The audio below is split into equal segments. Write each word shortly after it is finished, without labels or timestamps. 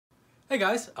Hey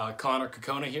guys, Connor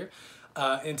Kokona here,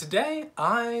 and today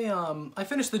I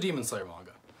finished the Demon Slayer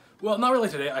manga. Well, not really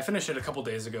today, I finished it a couple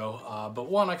days ago, but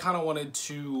one, I kind of wanted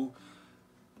to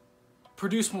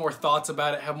produce more thoughts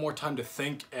about it, have more time to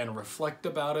think and reflect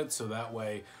about it, so that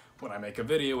way when I make a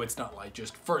video, it's not like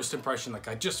just first impression, like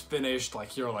I just finished, like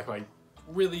here are like my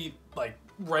really like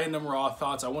random raw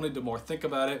thoughts. I wanted to more think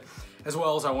about it, as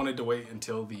well as I wanted to wait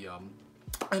until the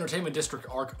Entertainment District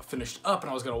arc finished up, and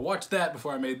I was going to watch that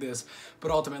before I made this,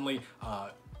 but ultimately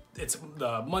it's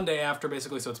the Monday after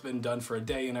basically, so it's been done for a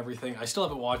day and everything. I still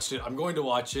haven't watched it. I'm going to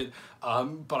watch it,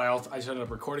 but I just ended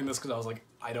up recording this because I was like,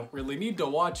 I don't really need to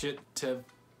watch it to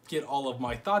get all of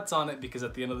my thoughts on it, because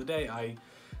at the end of the day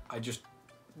I just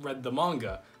read the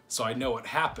manga, so I know what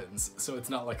happens, so it's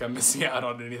not like I'm missing out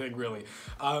on anything really.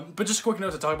 But just a quick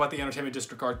note to talk about the Entertainment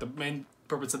District arc. The main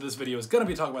purpose of this video is going to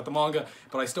be talking about the manga,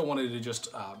 but I still wanted to just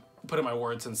put in my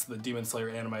word, since the Demon Slayer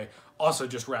anime also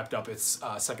just wrapped up its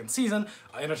second season.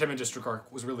 Entertainment District arc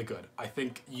was really good. I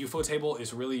think Ufotable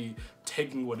is really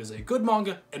taking what is a good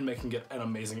manga and making it an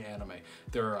amazing anime.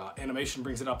 Their animation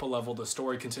brings it up a level, the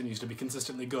story continues to be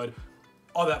consistently good,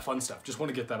 all that fun stuff. Just want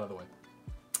to get that out of the way.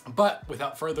 But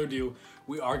without further ado,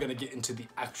 we are going to get into the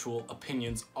actual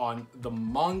opinions on the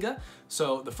manga.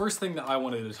 So the first thing that I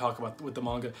wanted to talk about with the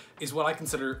manga is what I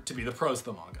consider to be the pros of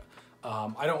the manga.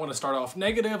 I don't want to start off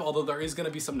negative, although there is going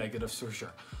to be some negatives for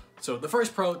sure. So the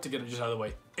first pro, to get it just out of the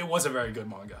way, it was a very good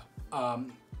manga.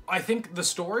 I think the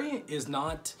story is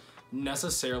not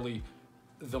necessarily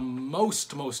the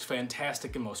most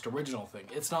fantastic and most original thing.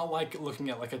 It's not like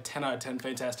looking at like a 10 out of 10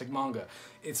 fantastic manga.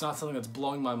 It's not something that's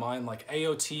blowing my mind like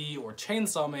AOT or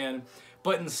Chainsaw Man,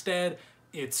 but instead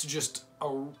it's just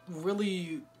a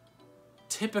really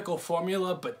typical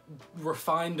formula, but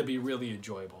refined to be really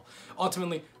enjoyable.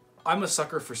 Ultimately, I'm a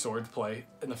sucker for swordplay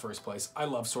in the first place. I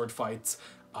love sword fights.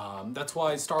 That's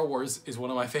why Star Wars is one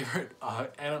of my favorite,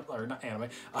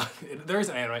 there is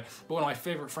an anime, but one of my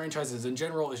favorite franchises in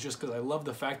general is just because I love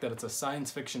the fact that it's a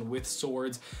science fiction with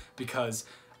swords, because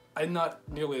I'm not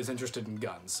nearly as interested in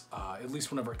guns, at least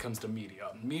whenever it comes to media.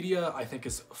 Media, I think,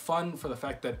 is fun for the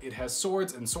fact that it has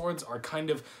swords, and swords are kind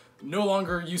of no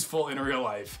longer useful in real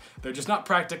life. They're just not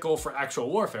practical for actual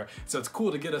warfare, so it's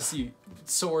cool to get to see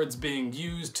swords being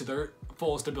used to their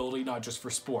fullest ability, not just for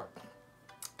sport.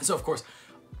 So of course,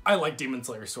 I like Demon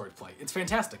Slayer swordplay. It's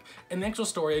fantastic. And the actual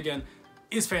story, again,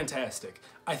 is fantastic.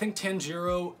 I think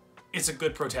Tanjiro is a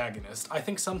good protagonist. I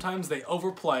think sometimes they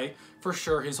overplay, for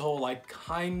sure, his whole like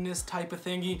kindness type of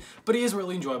thingy, but he is a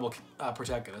really enjoyable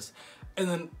protagonist. And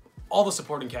then all the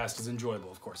supporting cast is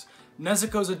enjoyable, of course.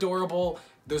 Nezuko's adorable.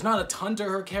 There's not a ton to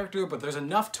her character, but there's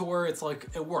enough to where it's like,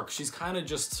 it works. She's kind of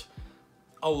just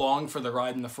along for the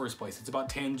ride in the first place. It's about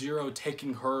Tanjiro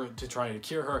taking her to try to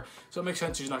cure her, so it makes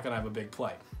sense she's not gonna have a big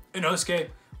play. Inosuke,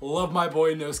 love my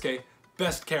boy Inosuke,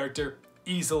 best character,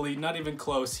 easily, not even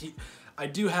close. I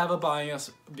do have a bias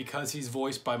because he's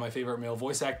voiced by my favorite male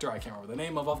voice actor. I can't remember the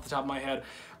name off the top of my head,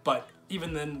 but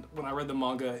even then, when I read the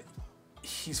manga,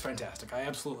 he's fantastic. I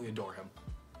absolutely adore him.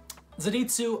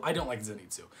 Zenitsu, I don't like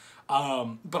Zenitsu.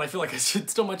 But I feel like I should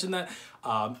still mention that.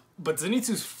 But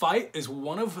Zenitsu's fight is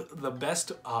one of the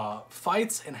best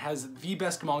fights, and has the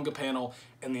best manga panel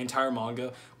in the entire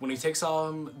manga. When he takes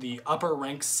on the upper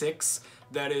rank 6,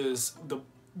 that is the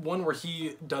one where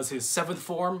he does his 7th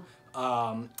form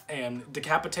and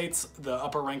decapitates the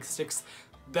upper rank 6.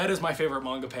 That is my favorite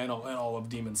manga panel in all of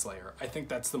Demon Slayer. I think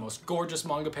that's the most gorgeous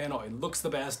manga panel. It looks the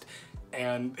best.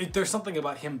 And there's something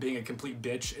about him being a complete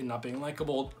bitch and not being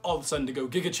likable, all of a sudden to go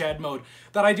Giga Chad mode,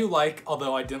 that I do like,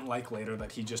 although I didn't like later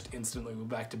that he just instantly moved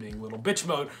back to being little bitch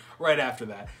mode right after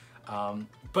that.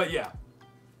 But yeah,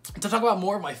 to talk about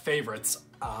more of my favorites,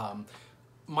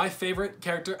 my favorite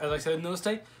character, as I said,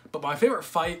 Inosuke, but my favorite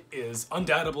fight is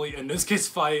undoubtedly Inosuke's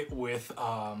fight with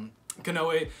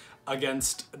Konoe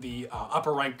against the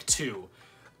upper rank 2.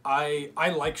 I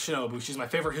like Shinobu. She's my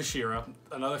favorite Hashira.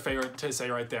 Another favorite to say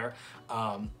right there.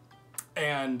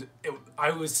 And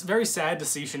I was very sad to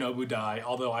see Shinobu die,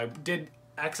 although I did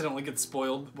accidentally get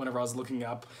spoiled whenever I was looking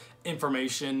up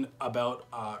information about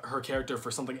her character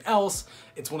for something else.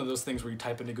 It's one of those things where you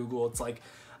type into Google, it's like,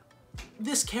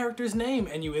 this character's name,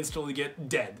 and you instantly get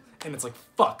dead. And it's like,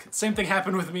 fuck. Same thing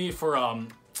happened with me for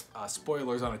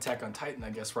spoilers on Attack on Titan, I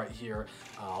guess, right here.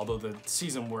 Although the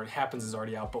season where it happens is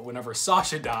already out, but whenever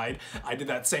Sasha died, I did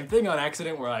that same thing on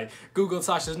accident where I Googled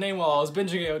Sasha's name while I was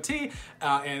binging AOT,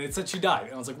 and it said she died.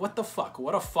 And I was like, what the fuck?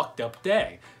 What a fucked up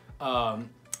day.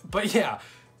 But yeah,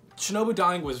 Shinobu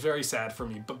dying was very sad for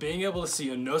me, but being able to see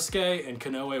Inosuke and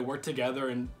Konoe work together,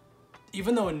 and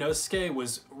even though Inosuke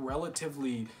was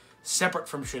relatively separate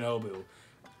from Shinobu,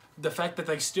 the fact that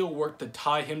they still worked to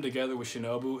tie him together with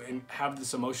Shinobu and have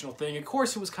this emotional thing. Of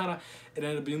course, it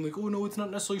ended up being like, oh no, it's not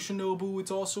necessarily Shinobu,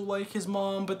 it's also like his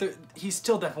mom, but he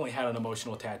still definitely had an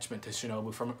emotional attachment to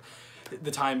Shinobu from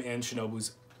the time in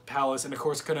Shinobu's palace. And of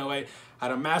course, Konoe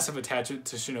had a massive attachment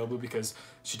to Shinobu because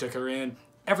she took her in.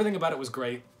 Everything about it was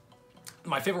great.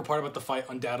 My favorite part about the fight,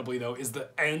 undoubtedly, though, is the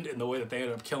end and the way that they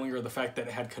ended up killing her. The fact that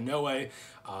it had Konoe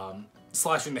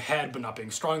slashing the head but not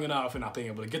being strong enough and not being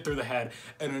able to get through the head,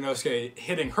 and Inosuke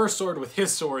hitting her sword with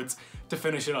his swords to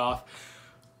finish it off.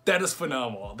 That is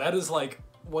phenomenal. That is like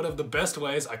one of the best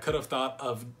ways I could have thought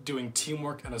of doing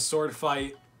teamwork in a sword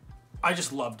fight. I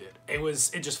just loved it.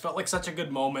 It just felt like such a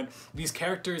good moment. These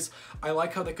characters, I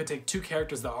like how they could take two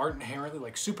characters that aren't inherently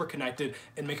like super connected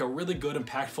and make a really good,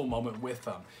 impactful moment with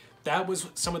them. That was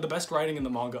some of the best writing in the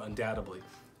manga, undoubtedly.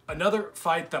 Another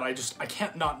fight that I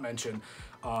can't not mention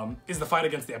is the fight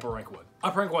against the Upper Rank 1.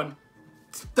 Upper Rank 1,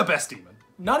 the best demon.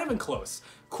 Not even close.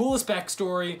 Coolest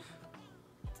backstory.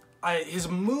 His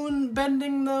moon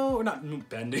bending, though, or not moon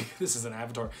bending, this is an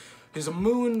Avatar. His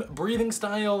moon breathing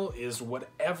style is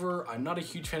whatever. I'm not a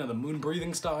huge fan of the moon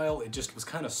breathing style. It just was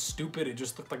kind of stupid. It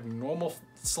just looked like normal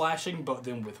slashing, but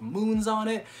then with moons on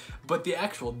it. But the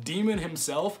actual demon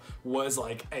himself was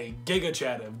like a giga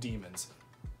chat of demons.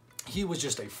 He was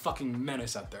just a fucking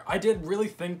menace out there. I did really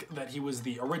think that he was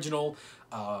the original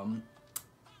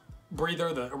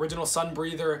breather, the original sun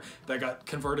breather that got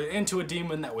converted into a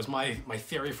demon. That was my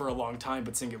theory for a long time,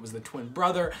 but seeing it was the twin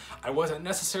brother, I wasn't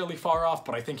necessarily far off,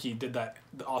 but I think he did that,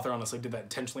 the author honestly did that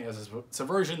intentionally as a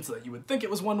subversion so that you would think it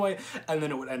was one way and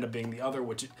then it would end up being the other,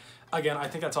 which again, I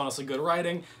think that's honestly good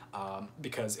writing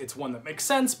because it's one that makes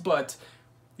sense, but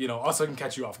you know, also can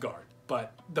catch you off guard.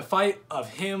 But the fight of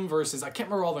him versus, I can't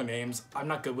remember all their names, I'm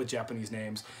not good with Japanese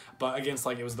names, but against,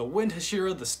 like, it was the Wind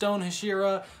Hashira, the Stone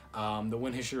Hashira, the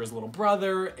Wind Hashira's little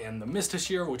brother, and the Mist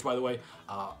Hashira, which, by the way,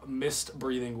 mist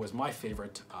breathing was my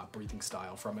favorite breathing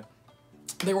style from it.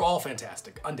 They were all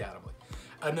fantastic, undoubtedly.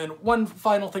 And then one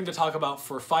final thing to talk about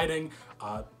for fighting,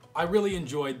 I really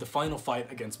enjoyed the final fight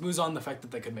against Muzan, the fact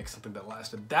that they could make something that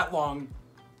lasted that long,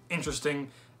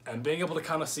 interesting, and being able to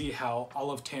kind of see how all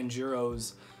of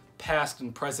Tanjiro's past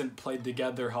and present played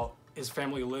together, how his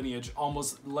family lineage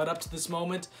almost led up to this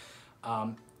moment.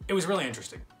 It was really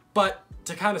interesting. But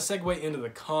to kind of segue into the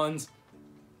cons,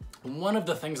 one of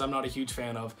the things I'm not a huge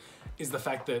fan of is the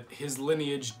fact that his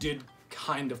lineage did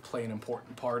kind of play an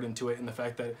important part into it, and the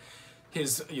fact that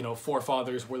his, you know,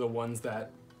 forefathers were the ones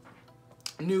that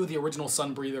knew the original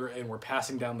sun breather and were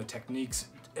passing down the techniques,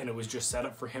 and it was just set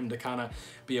up for him to kind of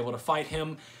be able to fight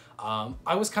him.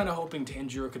 I was kind of hoping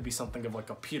Tanjiro could be something of like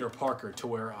a Peter Parker, to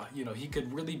where, you know, he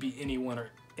could really be anyone or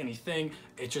anything.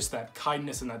 It's just that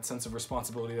kindness and that sense of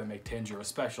responsibility that make Tanjiro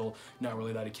special, not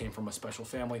really that he came from a special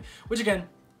family. Which again,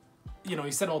 you know,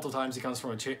 he said multiple times he comes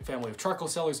from a family of charcoal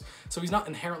sellers, so he's not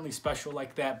inherently special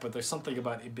like that, but there's something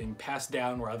about it being passed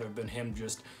down rather than him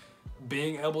just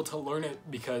being able to learn it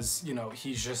because, you know,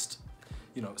 he's just,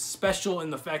 you know, special in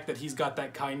the fact that he's got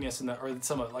that kindness and that, or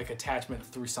some like attachment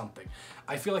through something.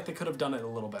 I feel like they could have done it a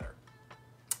little better.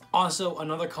 Also,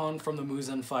 another con from the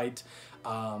Muzan fight,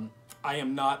 I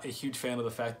am not a huge fan of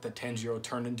the fact that Tanjiro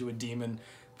turned into a demon.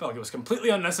 I felt like it was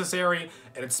completely unnecessary,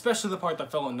 and especially the part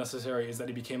that felt unnecessary is that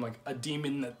he became like a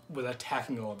demon that was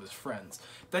attacking all of his friends.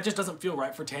 That just doesn't feel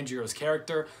right for Tanjiro's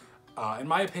character. In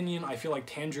my opinion, I feel like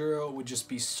Tanjiro would just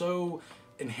be so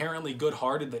inherently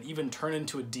good-hearted that even turn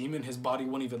into a demon, his body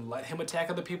wouldn't even let him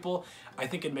attack other people. I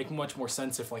think it'd make much more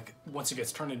sense if, like, once he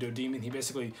gets turned into a demon, he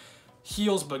basically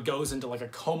heals but goes into like a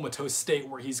comatose state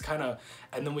where he's kind of,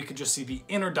 and then we could just see the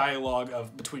inner dialogue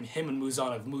of between him and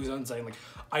Muzan, of Muzan saying like,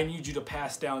 I need you to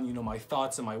pass down, you know, my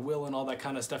thoughts and my will and all that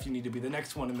kind of stuff. You need to be the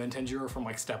next one. And then Tanjiro from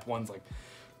like step one's like,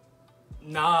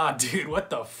 nah, dude, what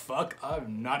the fuck?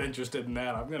 I'm not interested in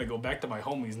that. I'm gonna go back to my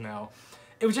homies now.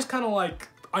 It was just kind of like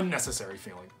unnecessary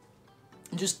feeling,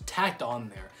 just tacked on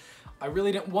there. I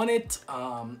really didn't want it.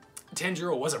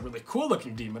 Tanjiro was a really cool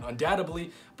looking demon,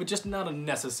 undoubtedly, but just not a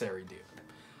necessary demon.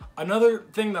 Another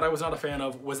thing that I was not a fan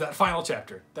of was that final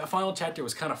chapter. That final chapter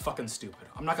was kind of fucking stupid.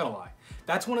 I'm not gonna lie.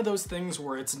 That's one of those things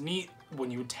where it's neat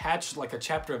when you attach like a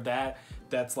chapter of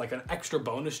that's like an extra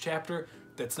bonus chapter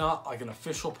that's not like an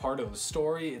official part of the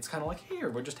story. It's kind of like, here,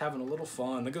 we're just having a little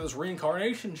fun. Look at this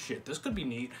reincarnation shit. This could be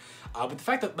neat. But the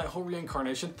fact that that whole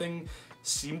reincarnation thing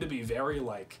seemed to be very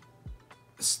like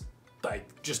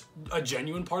just a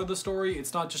genuine part of the story.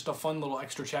 It's not just a fun little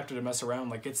extra chapter to mess around.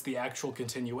 Like, it's the actual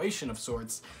continuation of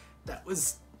sorts. That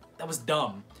was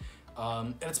dumb.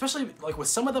 And especially like with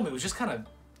some of them, it was just kind of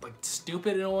like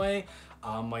stupid in a way.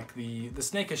 Like the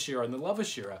Snake Ashira and the Love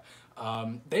Ashira.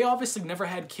 They obviously never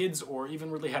had kids or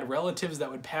even really had relatives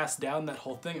that would pass down that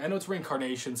whole thing. I know it's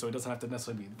reincarnation, so it doesn't have to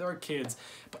necessarily be their kids,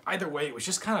 but either way, it was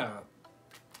just kind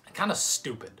of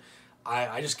stupid.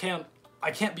 I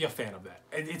can't be a fan of that.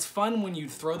 It's fun when you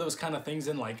throw those kind of things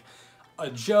in, like a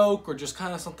joke or just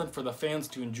kind of something for the fans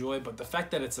to enjoy, but the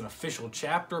fact that it's an official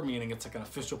chapter, meaning it's like an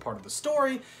official part of the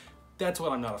story, that's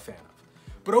what I'm not a fan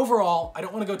of. But overall, I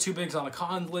don't want to go too big on the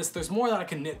con list. There's more that I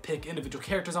can nitpick. Individual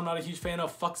characters I'm not a huge fan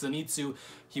of. Fuck Zenitsu.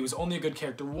 He was only a good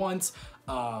character once.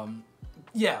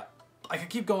 Yeah, I could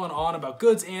keep going on about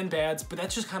goods and bads, but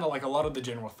that's just kind of like a lot of the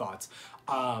general thoughts.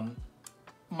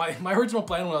 My original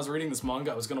plan when I was reading this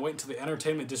manga, I was going to wait until the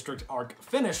Entertainment District arc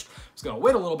finished. I was going to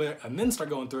wait a little bit and then start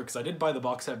going through it because I did buy the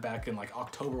box set back in like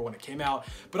October when it came out.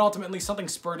 But ultimately something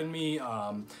spurred in me.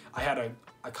 I had a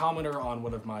commenter on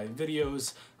one of my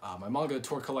videos, my manga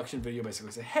tour collection video,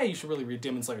 basically say, hey, you should really read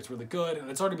Demon Slayer, it's really good. And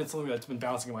it's already been something that's been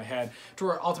bouncing in my head to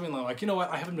where ultimately I'm like, you know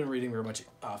what, I haven't been reading very much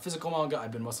physical manga,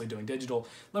 I've been mostly doing digital.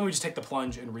 Let me just take the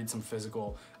plunge and read some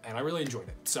physical, and I really enjoyed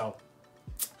it. So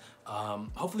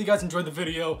hopefully you guys enjoyed the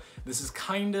video. This is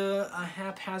kinda a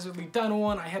haphazardly done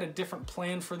one. I had a different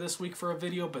plan for this week for a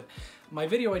video, but my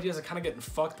video ideas are kind of getting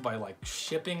fucked by like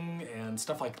shipping and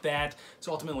stuff like that.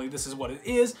 So ultimately this is what it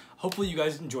is. Hopefully you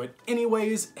guys enjoyed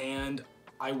anyways, and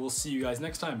I will see you guys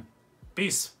next time.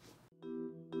 Peace.